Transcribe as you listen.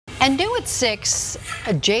And new at 6,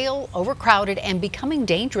 a jail overcrowded and becoming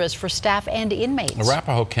dangerous for staff and inmates.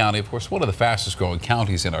 Arapahoe County, of course, one of the fastest growing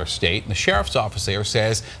counties in our state. And the sheriff's office there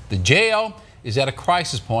says the jail is at a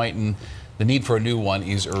crisis point and the need for a new one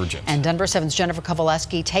is urgent. And Denver 7's Jennifer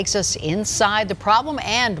Kowaleski takes us inside the problem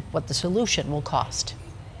and what the solution will cost.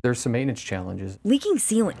 There's some maintenance challenges. Leaking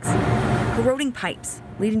ceilings, corroding pipes,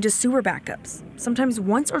 leading to sewer backups, sometimes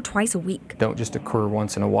once or twice a week. Don't just occur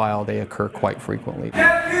once in a while, they occur quite frequently.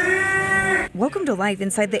 Welcome to life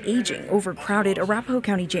inside the aging, overcrowded Arapahoe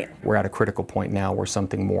County Jail. We're at a critical point now where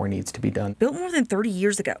something more needs to be done. Built more than 30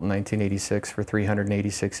 years ago. 1986 for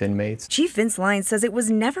 386 inmates. Chief Vince Lyons says it was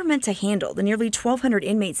never meant to handle the nearly 1,200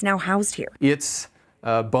 inmates now housed here. It's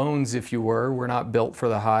bones, if you were. We're not built for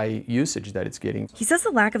the high usage that it's getting. He says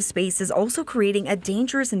the lack of space is also creating a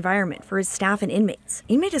dangerous environment for his staff and inmates.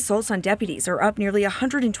 Inmate assaults on deputies are up nearly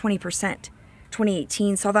 120%.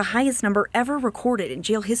 2018 saw the highest number ever recorded in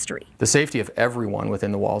jail history. The safety of everyone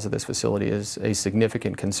within the walls of this facility is a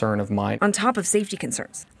significant concern of mine. On top of safety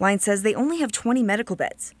concerns, Lyons says they only have 20 medical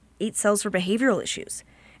beds, 8 cells for behavioral issues,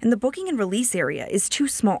 and the booking and release area is too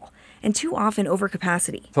small and too often over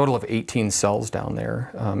capacity. Total of 18 cells down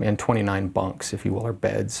there and 29 bunks, if you will, or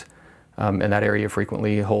beds. And that area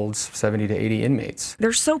frequently holds 70 to 80 inmates.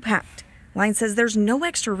 They're so packed. Lyons says there's no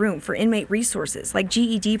extra room for inmate resources like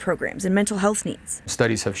GED programs and mental health needs.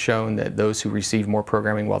 Studies have shown that those who receive more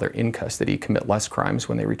programming while they're in custody commit less crimes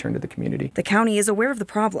when they return to the community. The county is aware of the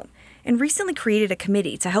problem and recently created a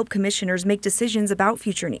committee to help commissioners make decisions about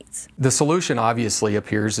future needs. The solution obviously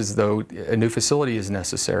appears as though a new facility is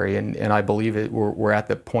necessary, and I believe we're at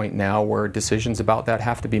the point now where decisions about that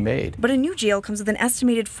have to be made. But a new jail comes with an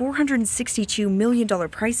estimated $462 million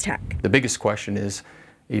price tag. The biggest question is,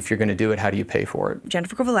 if you're going to do it, how do you pay for it?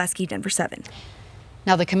 Jennifer Kowaleski, Denver 7.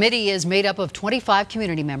 Now, the committee is made up of 25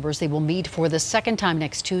 community members. They will meet for the second time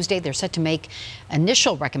next Tuesday. They're set to make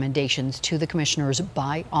initial recommendations to the commissioners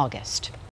by August.